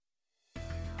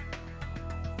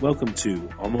Welcome to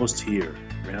Almost Here,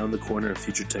 Round the Corner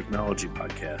Future Technology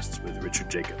podcasts with Richard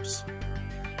Jacobs.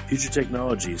 Future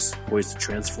technologies poised to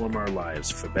transform our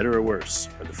lives for better or worse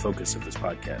are the focus of this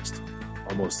podcast.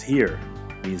 Almost here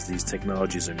means these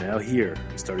technologies are now here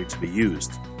and starting to be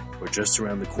used, or just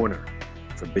around the corner,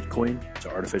 from Bitcoin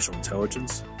to artificial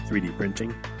intelligence, 3D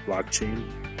printing, blockchain,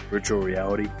 virtual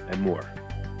reality, and more.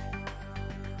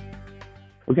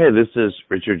 Okay, this is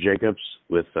Richard Jacobs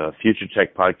with Future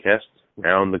Tech Podcast,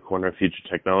 Round the Corner Future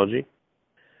Technology.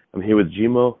 I'm here with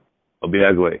Jimo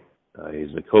Obiagwe.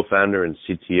 He's the co-founder and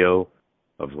CTO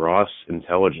of Ross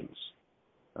Intelligence,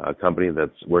 a company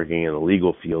that's working in the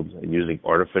legal field and using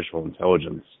artificial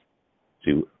intelligence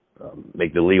to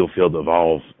make the legal field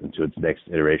evolve into its next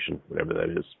iteration, whatever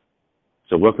that is.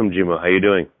 So welcome, Jimo. How are you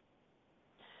doing?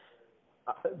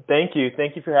 Thank you.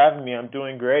 Thank you for having me. I'm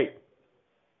doing great.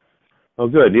 Oh,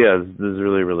 good. Yeah, this is a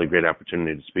really, really great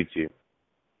opportunity to speak to you.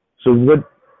 So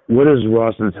what is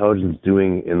Ross Intelligence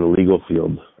doing in the legal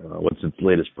field? What's its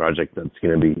latest project that's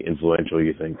going to be influential,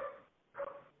 you think?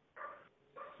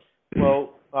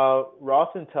 Well, Ross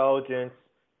Intelligence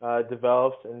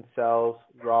develops and sells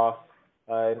Ross,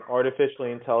 an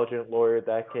artificially intelligent lawyer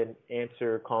that can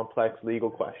answer complex legal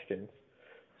questions.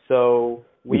 So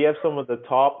we have some of the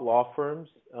top law firms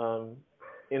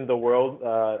in the world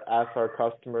as our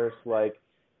customers, like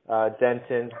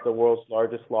Dentons, the world's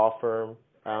largest law firm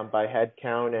by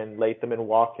headcount, and Latham &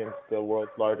 Watkins, the world's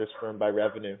largest firm by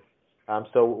revenue.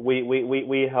 So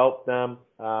we help them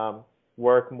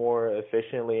work more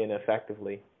efficiently and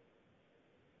effectively.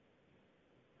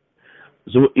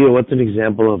 So, what's an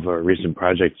example of a recent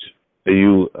project? Are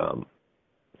you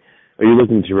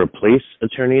looking to replace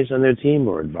attorneys on their team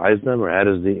or advise them, or how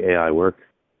does the AI work?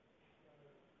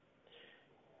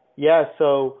 Yeah,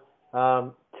 so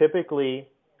typically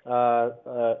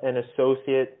an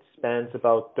associate spends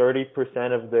about 30%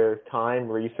 of their time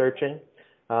researching,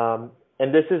 and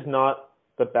this is not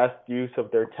the best use of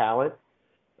their talent.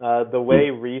 The way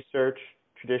research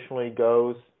traditionally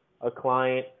goes, a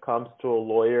client comes to a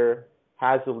lawyer,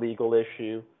 has a legal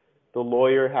issue. The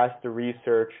lawyer has to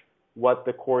research what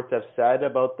the courts have said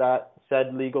about that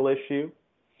said legal issue.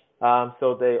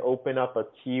 So they open up a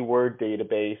keyword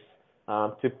database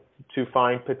to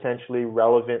find potentially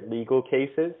relevant legal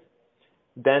cases.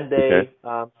 Then they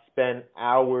spend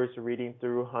hours reading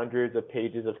through hundreds of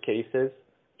pages of cases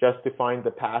just to find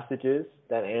the passages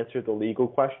that answer the legal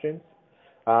questions.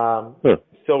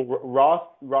 So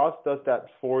Ross does that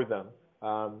for them,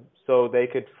 so they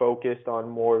could focus on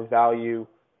more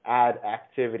value-add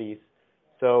activities.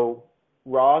 So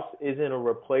Ross isn't a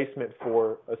replacement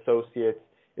for associates.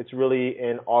 It's really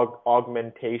an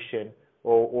augmentation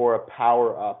or a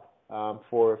power-up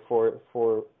for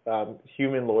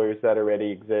human lawyers that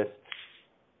already exist.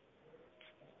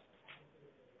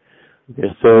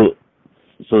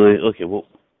 Okay, well,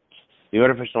 the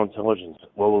artificial intelligence,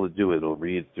 what will it do? It'll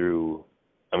read through,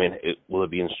 will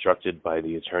it be instructed by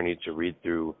the attorney to read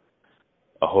through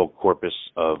a whole corpus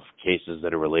of cases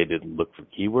that are related and look for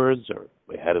keywords, or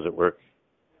how does it work?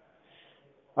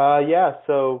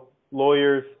 So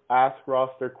lawyers ask Ross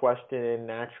their question in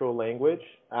natural language,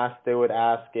 as they would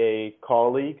ask a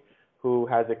colleague who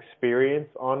has experience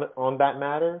on that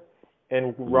matter,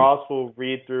 and Ross will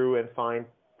read through and find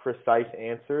precise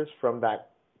answers from that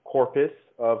corpus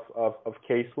of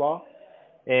case law.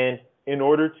 And in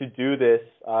order to do this,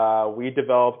 we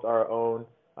developed our own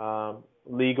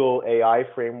legal AI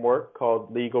framework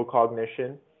called Legal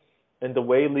Cognition. And the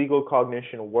way Legal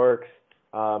Cognition works,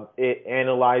 it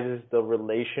analyzes the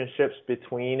relationships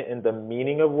between and the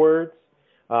meaning of words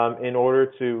in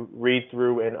order to read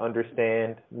through and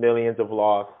understand millions of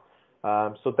laws.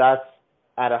 So that's,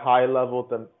 at a high level,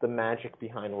 the magic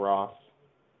behind Ross.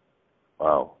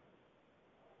 Wow.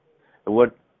 And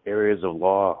what areas of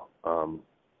law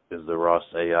is the Ross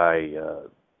AI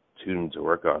tuned to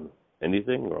work on?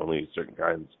 Anything, or only certain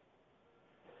kinds?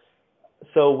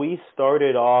 So we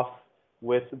started off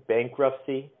with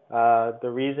bankruptcy. The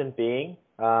reason being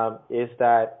is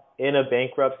that in a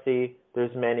bankruptcy,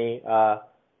 there's many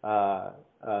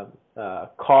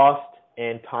cost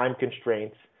and time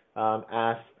constraints,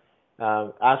 as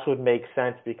would make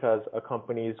sense because a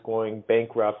company is going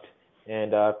bankrupt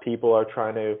and people are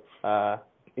trying to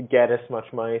get as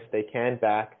much money as they can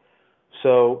back.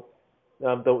 So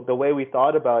the way we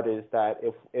thought about it is that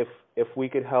if we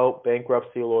could help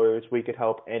bankruptcy lawyers, we could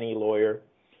help any lawyer.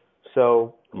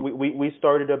 So we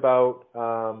started about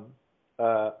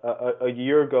a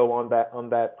year ago on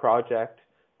that project,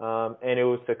 and it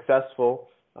was successful.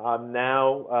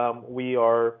 Now we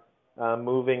are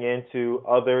moving into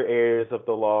other areas of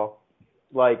the law.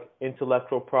 like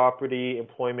intellectual property,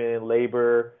 employment and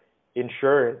labor,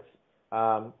 insurance,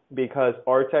 because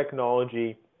our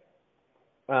technology,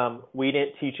 we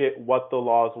didn't teach it what the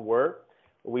laws were.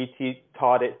 We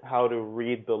taught it how to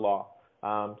read the law.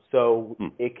 So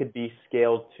it could be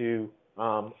scaled to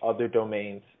other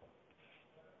domains.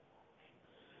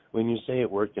 When you say it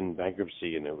worked in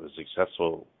bankruptcy and it was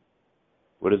successful,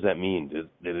 what does that mean?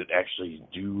 Did it actually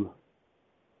do?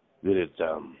 Did it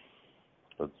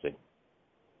let's see?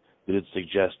 Did it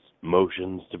suggest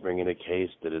motions to bring in a case?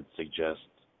 Did it suggest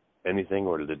anything,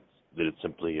 or did it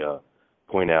simply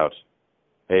point out,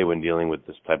 hey, when dealing with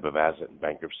this type of asset in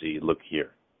bankruptcy, look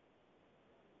here?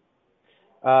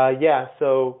 Yeah.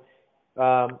 So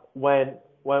when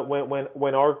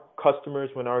our customers,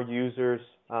 when our users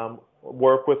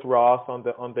work with Ross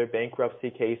on their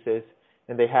bankruptcy cases,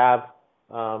 and they have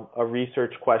a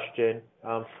research question,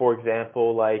 for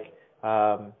example, like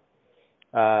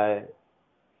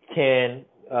can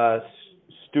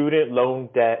student loan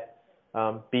debt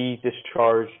be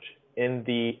discharged in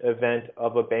the event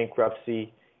of a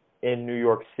bankruptcy in New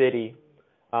York City?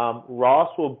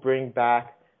 Ross will bring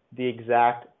back the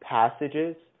exact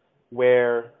passages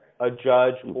where a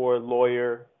judge or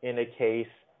lawyer in a case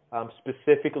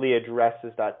specifically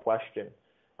addresses that question.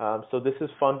 So this is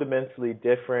fundamentally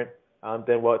different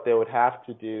than what they would have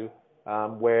to do,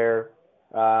 where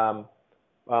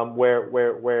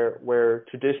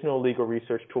traditional legal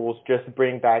research tools just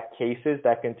bring back cases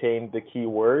that contain the key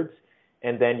words,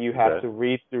 and then you have to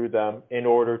read through them in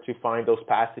order to find those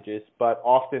passages. But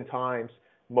oftentimes,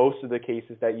 most of the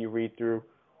cases that you read through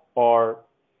are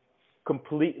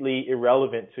completely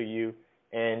irrelevant to you,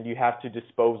 and you have to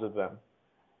dispose of them.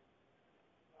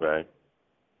 Right.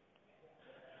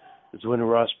 So when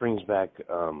Ross brings back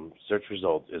search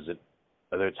results,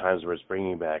 are there times where it's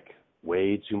bringing back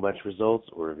way too much results,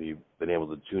 or have you been able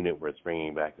to tune it where it's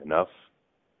bringing back enough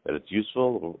that it's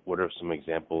useful? What are some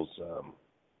examples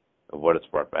of what it's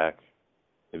brought back,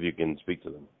 if you can speak to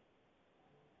them?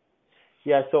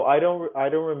 Yeah, so I don't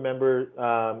remember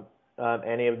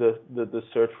any of the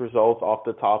search results off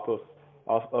the top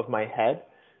of my head,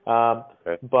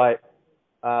 but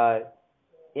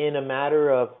in a matter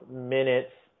of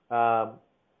minutes,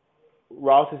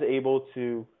 Ross is able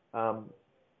to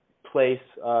place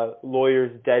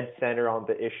lawyers dead center on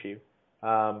the issue.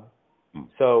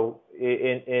 So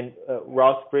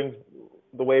Ross brings,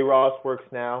 the way Ross works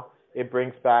now, it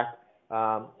brings back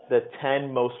the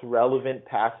 10 most relevant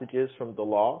passages from the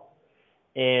law,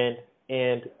 and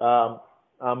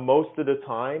most of the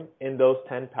time in those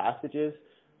 10 passages,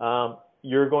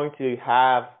 you're going to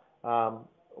have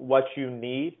what you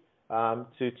need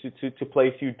to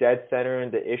place you dead center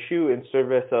in the issue and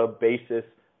serve as a basis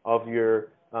of your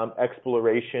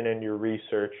exploration and your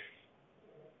research.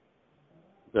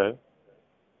 Okay.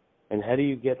 And how do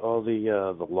you get all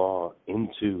the law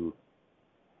into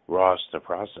Ross to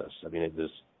process? I mean,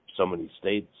 there's so many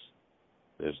states.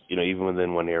 There's, even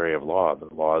within one area of law,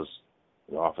 the laws,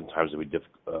 oftentimes will be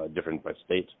different by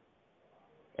state,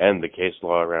 and the case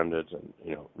law around it, and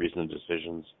recent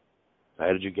decisions. How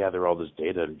did you gather all this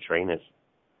data to train it?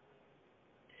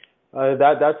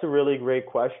 That's a really great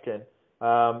question.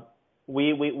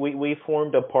 We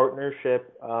formed a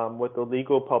partnership with a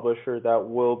legal publisher that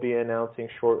we'll be announcing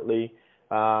shortly,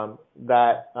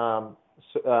 that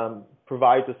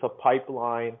provides us a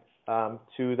pipeline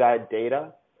to that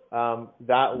data.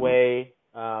 That way,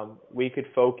 we could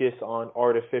focus on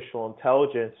artificial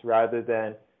intelligence rather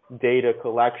than data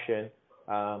collection,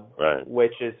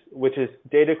 which is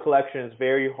data collection is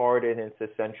very hard and it's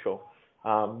essential.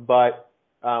 But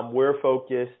we're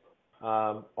focused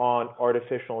on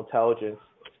artificial intelligence.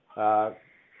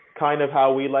 Kind of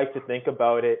how we like to think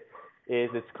about it is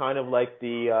it's kind of like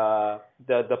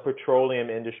the petroleum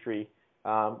industry.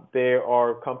 There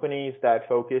are companies that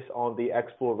focus on the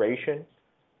exploration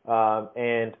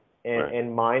and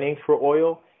mining for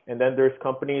oil, and then there's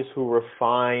companies who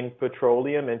refine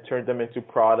petroleum and turn them into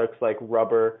products like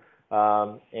rubber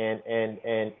and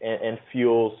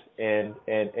fuels and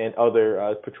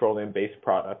other petroleum-based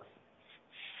products.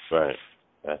 Right,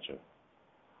 gotcha.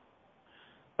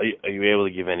 Are you able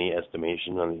to give any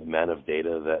estimation on the amount of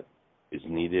data that is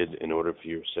needed in order for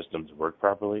your system to work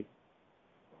properly?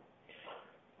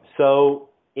 So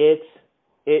it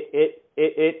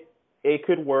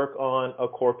could work on a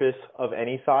corpus of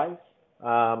any size,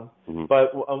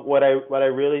 but what I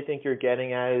really think you're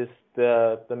getting at is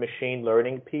the machine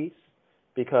learning piece,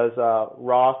 because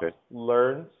Ross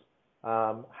learns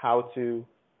how to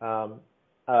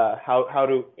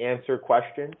answer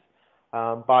questions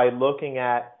by looking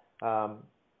at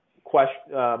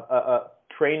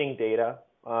training data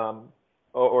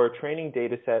or a training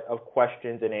data set of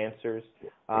questions and answers,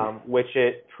 which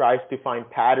it tries to find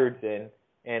patterns in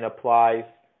and applies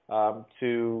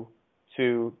to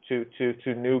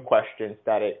new questions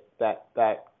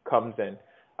that comes in.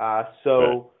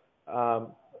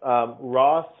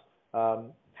 Ross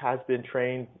has been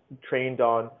trained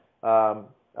on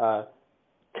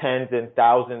tens and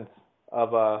thousands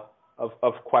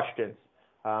of questions.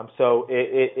 So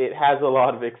it has a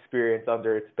lot of experience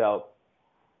under its belt.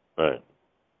 Right.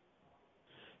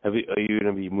 Are you going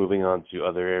to be moving on to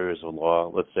other areas of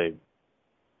law? Let's say,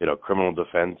 criminal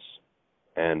defense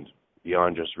and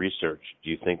beyond just research. Do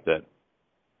you think that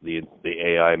the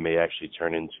AI may actually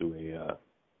turn into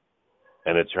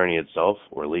an attorney itself,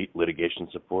 or litigation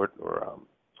support? Or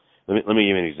let me give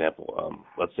you an example.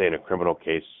 Let's say in a criminal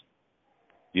case,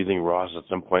 do you think Ross at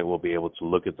some point will be able to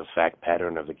look at the fact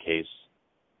pattern of the case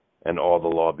and all the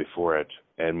law before it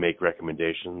and make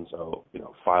recommendations?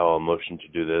 File a motion to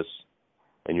do this,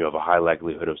 and you have a high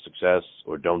likelihood of success,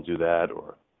 or don't do that,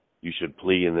 or you should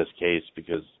plea in this case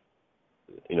because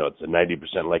it's a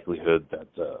 90% likelihood that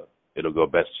it'll go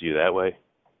best to you that way.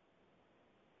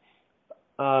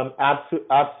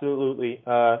 Absolutely.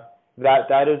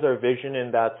 That is our vision,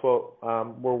 and that's what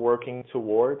we're working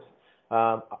towards.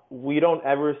 We don't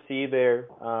ever see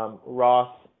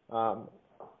Ross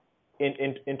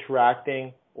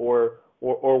interacting or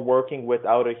working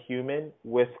without a human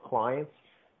with clients.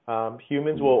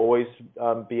 Humans will always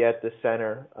be at the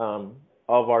center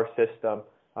of our system.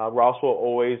 Ross will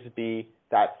always be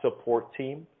that support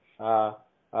team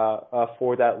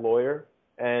for that lawyer,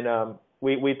 and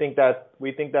we think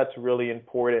that's really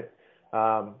important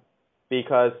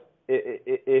because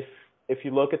if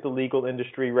you look at the legal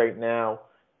industry right now,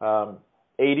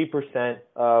 80%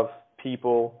 of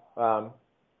people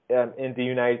in the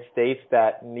United States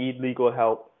that need legal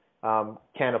help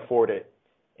can't afford it.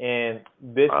 And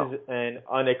this is an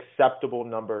unacceptable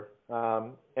number,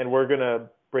 and we're going to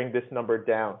bring this number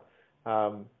down.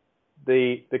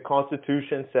 The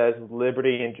Constitution says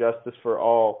liberty and justice for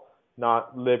all,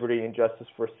 not liberty and justice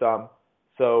for some.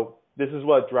 So this is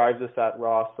what drives us at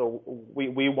Ross. So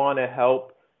we want to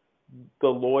help the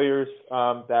lawyers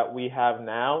that we have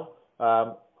now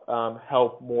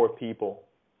help more people.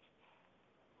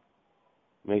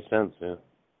 Makes sense, yeah.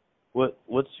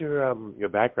 What's your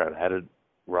background? How did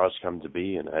Ross come to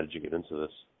be, and how did you get into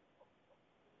this?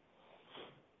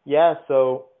 Yeah,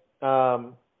 so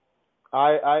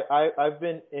I've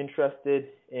been interested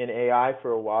in AI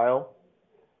for a while.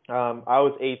 I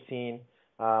was 18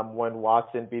 when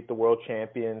Watson beat the world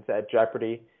champions at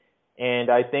Jeopardy, and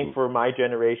I think for my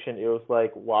generation it was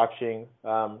like watching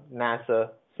NASA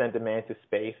send a man to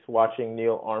space, watching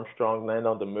Neil Armstrong land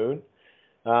on the moon.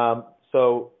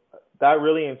 So that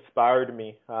really inspired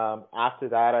me. After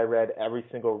that, I read every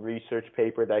single research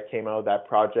paper that came out of that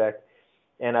project,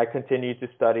 and I continued to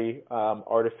study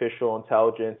artificial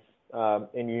intelligence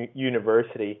in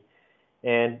university.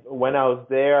 And when I was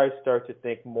there, I started to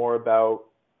think more about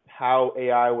how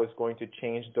AI was going to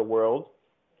change the world.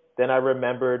 Then I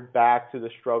remembered back to the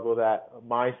struggle that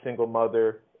my single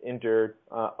mother endured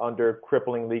under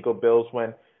crippling legal bills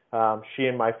when she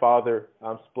and my father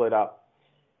split up.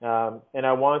 And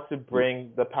I wanted to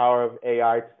bring the power of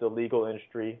AI to the legal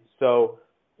industry. So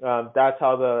that's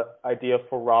how the idea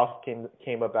for Ross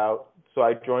came about. So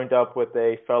I joined up with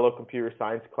a fellow computer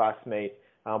science classmate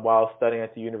while studying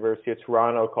at the University of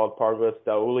Toronto called Pargos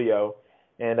Daulio,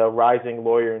 and a rising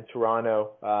lawyer in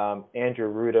Toronto,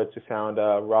 Andrew Ruda, to found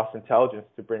Ross Intelligence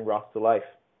to bring Ross to life.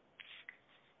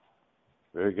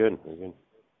 Very good, very good.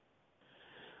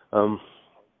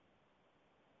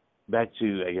 Back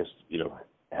to, I guess,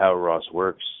 how Ross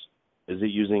works. Is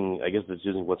it using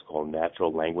what's called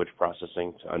natural language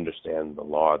processing to understand the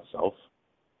law itself?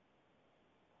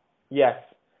 Yes.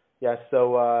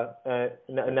 So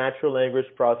natural language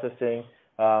processing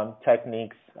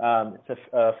techniques, it's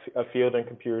a field in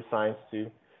computer science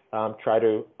to try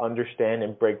to understand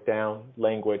and break down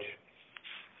language.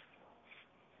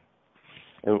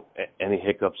 And any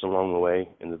hiccups along the way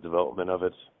in the development of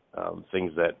it?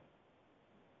 Things that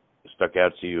stuck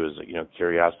out to you as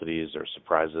curiosities or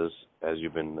surprises as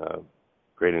you've been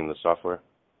creating the software?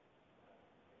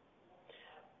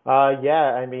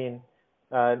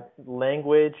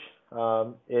 Language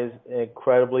is an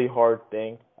incredibly hard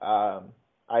thing.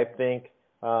 I think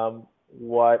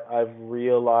what I've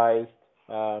realized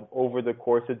over the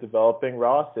course of developing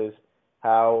Ross is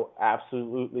how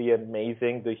absolutely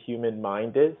amazing the human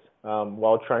mind is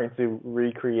while trying to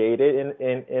recreate it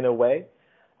in a way.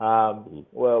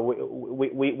 Well,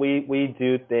 we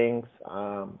do things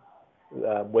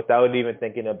without even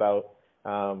thinking about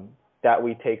that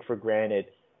we take for granted.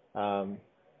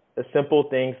 The simple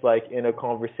things like in a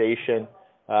conversation,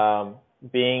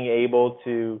 being able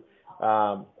to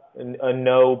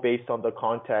know based on the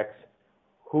context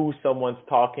who someone's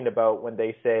talking about when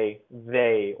they say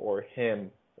they or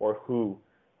him or who.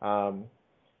 Those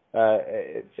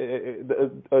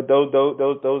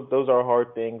are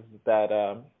hard things that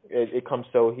it comes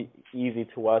so easy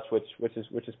to us, which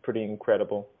is pretty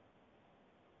incredible.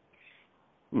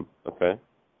 Okay.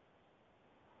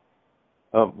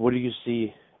 What do you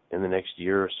see in the next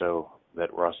year or so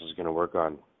that Ross is going to work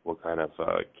on? What kind of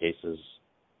cases,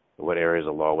 what areas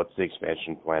of law? What's the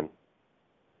expansion plan?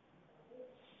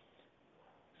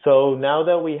 So now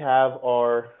that we have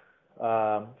our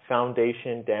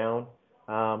foundation down,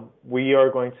 we are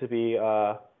going to be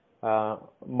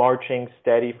marching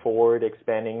steady forward,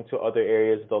 expanding to other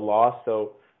areas of the law.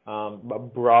 So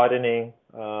broadening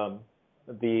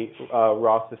the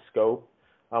Ross's scope.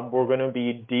 We're going to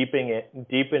be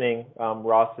deepening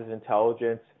Ross's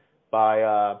intelligence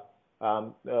by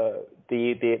the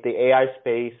AI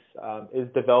space is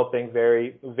developing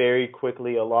very, very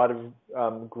quickly. A lot of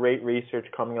great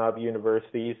research coming out of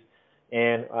universities,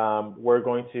 and we're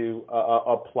going to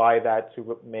apply that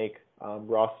to make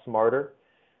Ross smarter.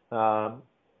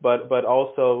 But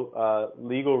also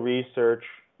legal research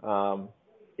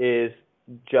is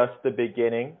just the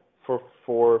beginning for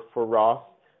Ross.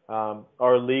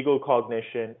 Our legal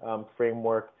cognition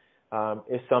framework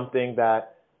is something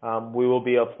that we will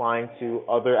be applying to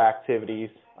other activities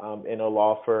in a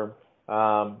law firm,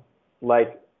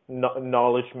 like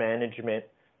knowledge management,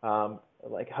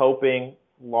 like helping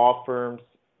law firms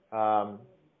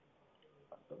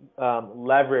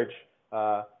leverage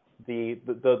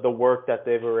the work that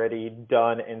they've already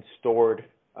done and stored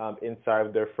inside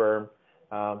of their firm,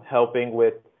 helping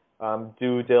with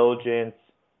due diligence,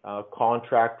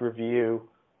 contract review,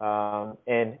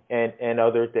 and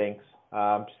other things.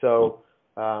 That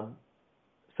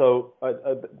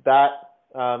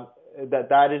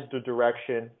is the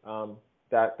direction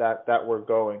that we're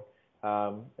going,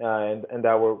 and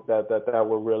that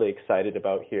we're really excited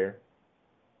about here.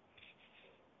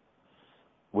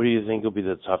 What do you think will be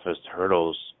the toughest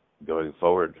hurdles going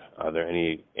forward? Are there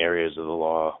any areas of the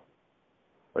law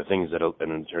or things that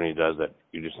an attorney does that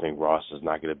you just think Ross is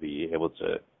not going to be able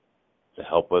to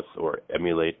help with or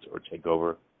emulate or take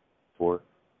over for?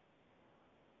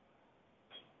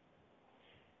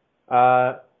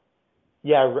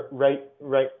 Yeah, right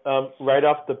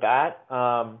off the bat,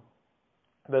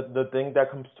 the thing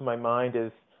that comes to my mind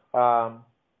is, right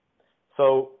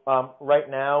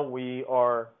now we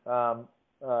are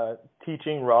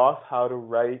teaching Ross how to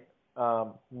write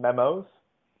memos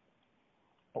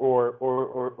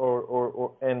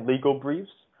or and legal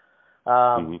briefs.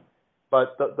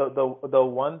 But the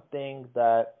one thing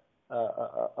that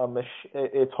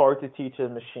it's hard to teach a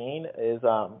machine is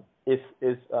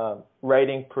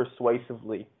writing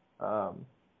persuasively,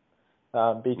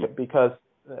 because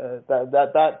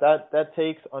that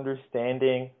takes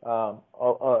understanding a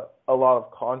lot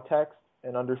of context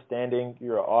and understanding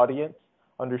your audience,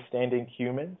 understanding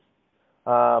humans.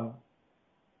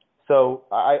 So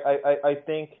I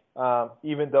think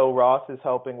even though Ross is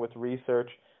helping with research,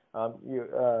 and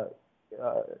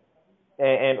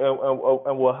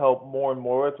will help more and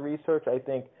more with research, I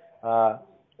think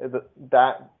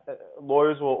that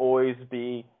lawyers will always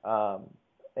be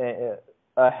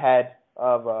ahead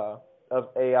of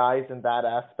AIs in that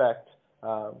aspect,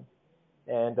 so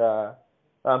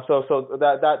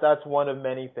that's one of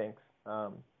many things.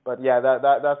 But yeah,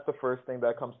 that's the first thing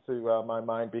that comes to my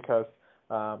mind, because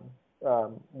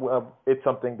it's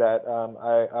something that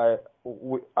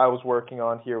I was working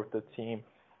on here with the team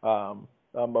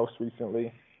most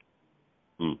recently.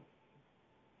 Do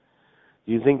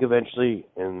you think eventually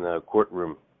in the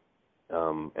courtroom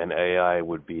an AI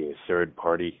would be a third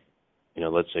party?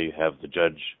 Let's say you have the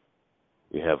judge,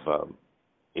 you have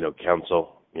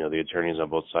counsel, the attorneys on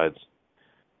both sides.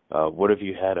 What if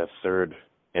you had a third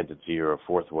entity or a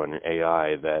fourth one, an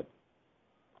AI, that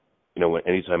when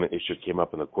anytime an issue came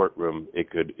up in the courtroom, it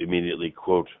could immediately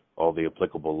quote all the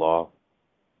applicable law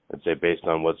and say, based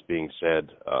on what's being said,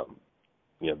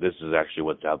 this is actually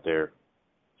what's out there,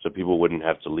 so people wouldn't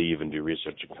have to leave and do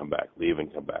research and come back, leave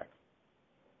and come back.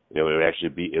 It would actually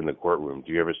be in the courtroom.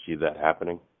 Do you ever see that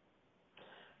happening?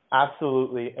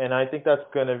 Absolutely, and I think that's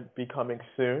going to be coming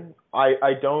soon. I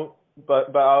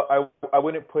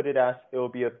wouldn't put it as it will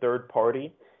be a third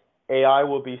party. AI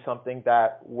will be something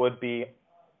that would be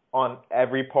on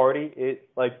every party. It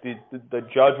like the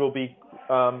judge will be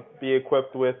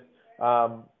equipped with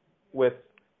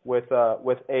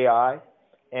AI,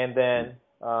 and then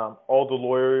all the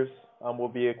lawyers will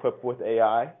be equipped with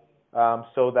AI,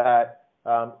 so that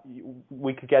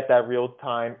we could get that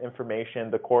real-time information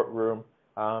in the courtroom.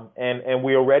 And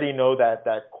we already know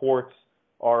that courts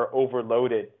are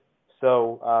overloaded.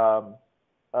 So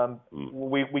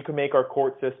we can make our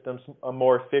court systems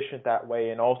more efficient that way,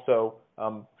 and also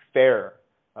fair.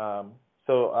 I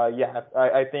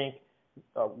think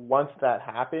once that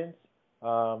happens,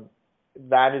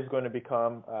 that is going to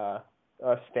become a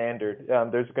standard.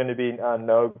 There's going to be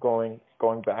no going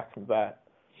back from that.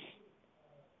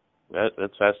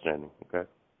 That's fascinating. Okay.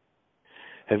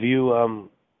 Have you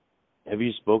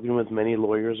spoken with many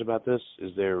lawyers about this?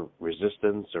 Is there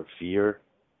resistance or fear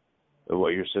of what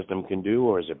your system can do,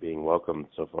 or is it being welcomed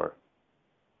so far?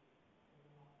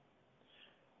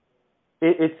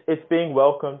 It's being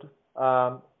welcomed,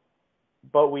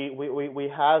 but we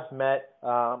have met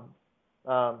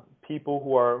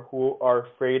people who are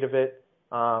afraid of it.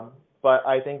 But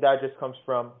I think that just comes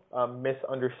from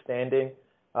misunderstanding.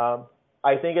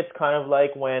 I think it's kind of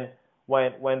like when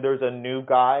there's a new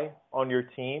guy on your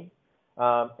team,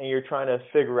 and you're trying to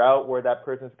figure out where that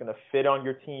person's going to fit on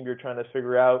your team. You're trying to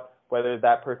figure out whether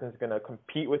that person's going to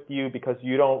compete with you, because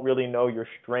you don't really know your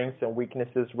strengths and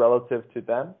weaknesses relative to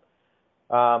them.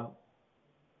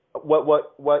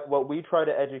 What we try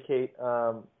to educate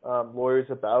lawyers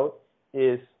about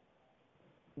is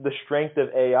the strength of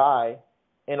AI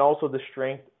and also the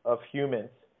strength of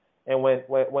humans. And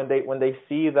when they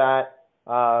see that,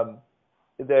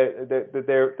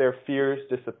 their fears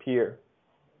disappear.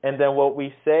 And then what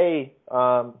we say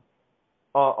on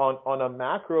a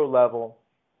macro level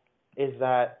is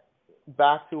that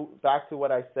back to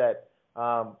what I said,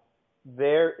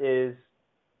 there is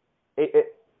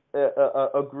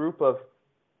a group of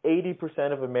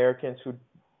 80% of Americans who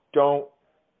don't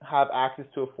have access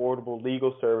to affordable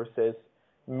legal services.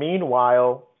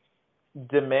 Meanwhile,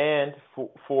 demand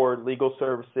for legal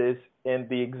services in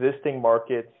the existing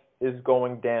markets is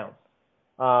going down.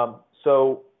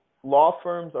 So law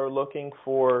firms are looking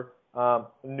for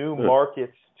new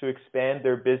markets to expand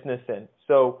their business in.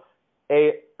 So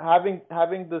having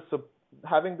the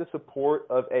support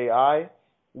of AI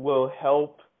will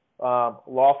help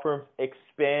law firms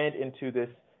expand into this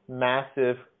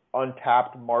massive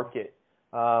untapped market,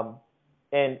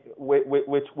 and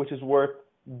which is worth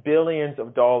billions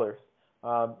of dollars.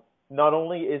 Not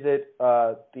only is it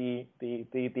the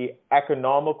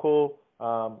economical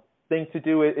thing to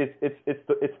do,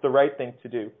 it's the right thing to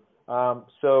do.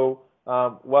 So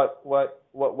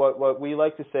what we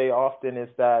like to say often is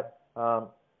that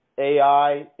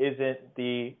AI isn't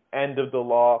the end of the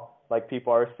law, like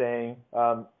people are saying.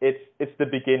 It's the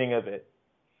beginning of it.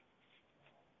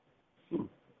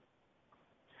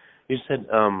 You said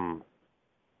the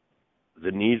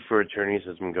need for attorneys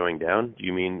has been going down. Do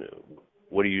you mean,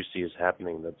 what do you see as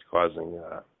happening that's causing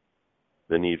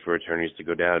the need for attorneys to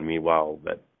go down? Meanwhile,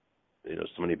 that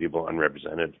so many people are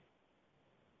unrepresented.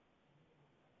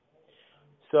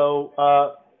 So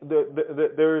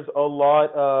there's a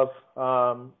lot of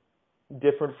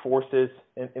different forces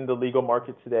in the legal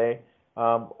market today.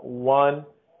 One,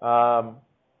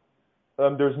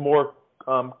 there's more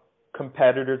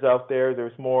competitors out there.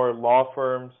 There's more law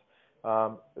firms.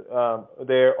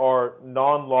 There are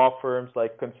non-law firms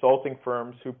like consulting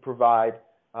firms who provide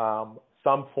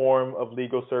some form of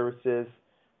legal services.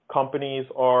 Companies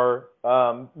are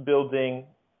building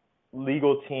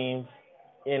legal teams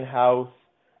in-house,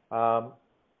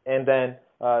 and then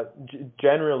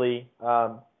generally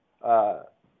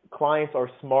clients are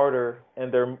smarter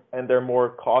and they're more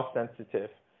cost sensitive.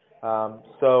 One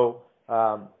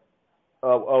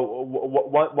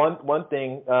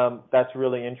thing that's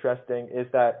really interesting is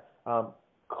that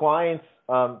clients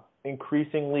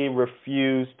increasingly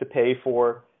refuse to pay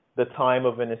for the time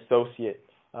of an associate,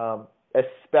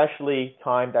 especially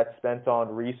time that's spent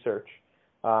on research.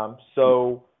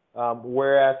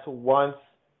 Whereas once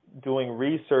doing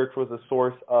research was a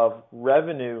source of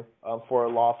revenue for a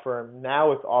law firm,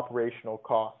 now it's operational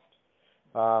cost.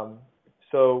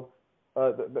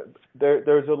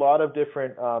 There's a lot of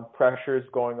different pressures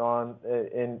going on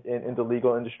in the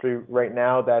legal industry right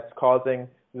now that's causing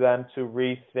them to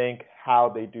rethink how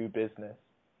they do business.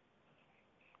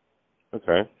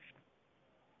 Okay.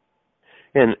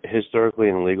 And historically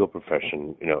in the legal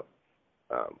profession,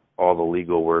 all the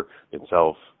legal work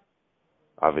itself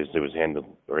obviously was handled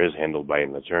or is handled by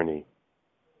an attorney.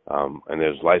 And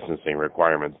there's licensing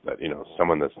requirements that,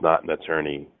 someone that's not an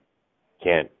attorney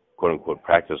can't, quote unquote,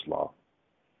 practice law.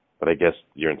 But I guess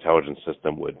your intelligence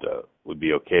system would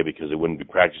be okay because it wouldn't be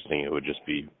practicing. It would just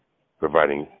be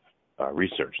providing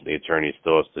research. The attorney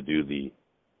still has to do the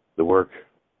work,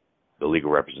 the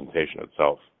legal representation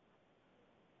itself.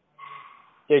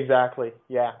 Exactly.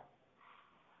 Yeah.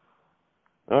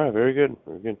 All right. Very good.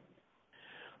 Very good.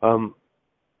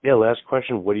 Yeah. Last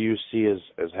question. What do you see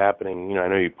as happening? I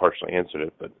know you partially answered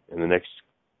it, but in the next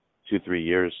 2-3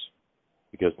 years,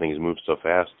 because things move so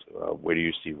fast, where do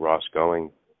you see ROS going?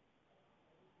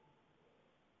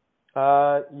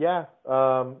 Yeah.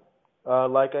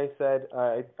 Like I said,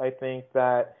 I think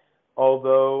that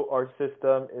although our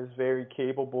system is very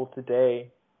capable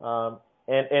today,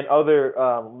 and other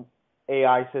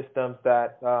AI systems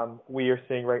that we are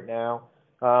seeing right now,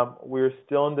 we're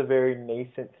still in the very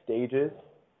nascent stages,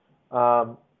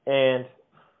 but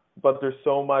there's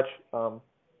so much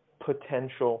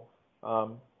potential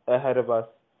ahead of us.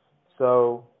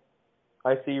 So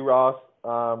I see ROS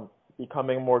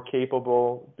becoming more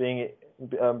capable, being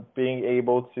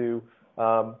able to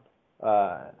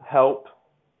help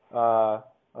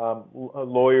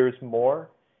lawyers more,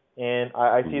 and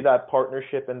I see that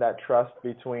partnership and that trust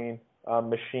between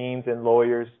machines and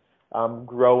lawyers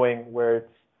growing, where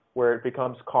it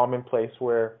becomes commonplace.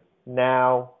 Where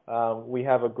now we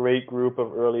have a great group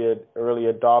of early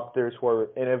adopters who are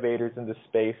innovators in the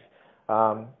space,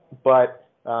 but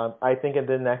I think in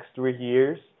the next 3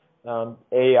 years,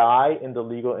 AI in the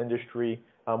legal industry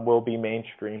will be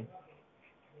mainstream.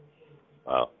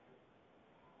 Wow.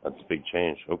 That's a big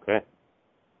change. Okay.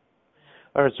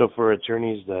 All right, so for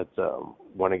attorneys that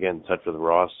want to get in touch with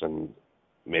ROS and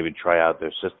maybe try out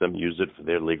their system, use it for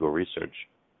their legal research,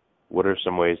 what are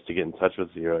some ways to get in touch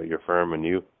with your firm and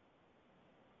you?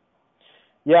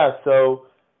 Yeah, so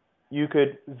you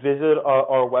could visit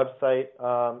our website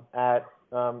at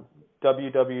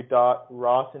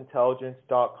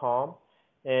www.rosintelligence.com,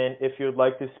 and if you'd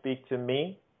like to speak to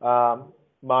me,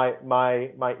 my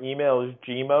email is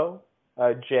Jimoh,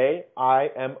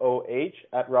 JIMOH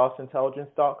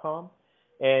 @rosintelligence.com,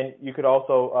 and you could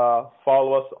also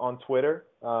follow us on Twitter.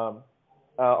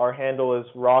 Our handle is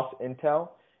RosIntel,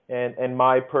 and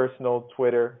my personal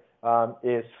Twitter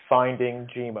is Finding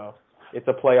Jimoh. It's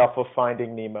a play off of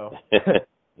Finding Nemo. Yeah,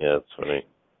 that's funny.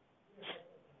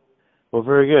 Well,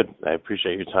 very good. I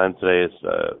appreciate your time today. It's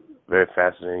very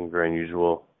fascinating, very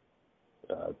unusual.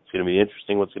 It's going to be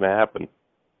interesting what's going to happen in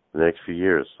the next few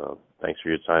years. So thanks for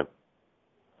your time.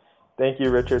 Thank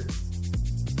you, Richard.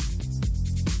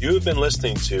 You have been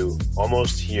listening to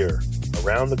Almost Here,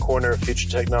 Around the Corner Future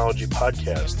Technology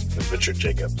podcast with Richard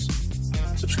Jacobs.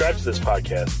 Subscribe to this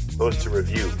podcast, post a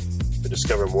review to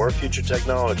discover more future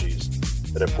technologies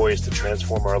that are poised to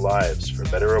transform our lives for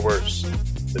better or worse,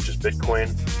 such as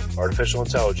Bitcoin, artificial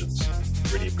intelligence,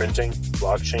 3D printing,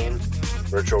 blockchain,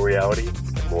 virtual reality,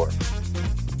 and more.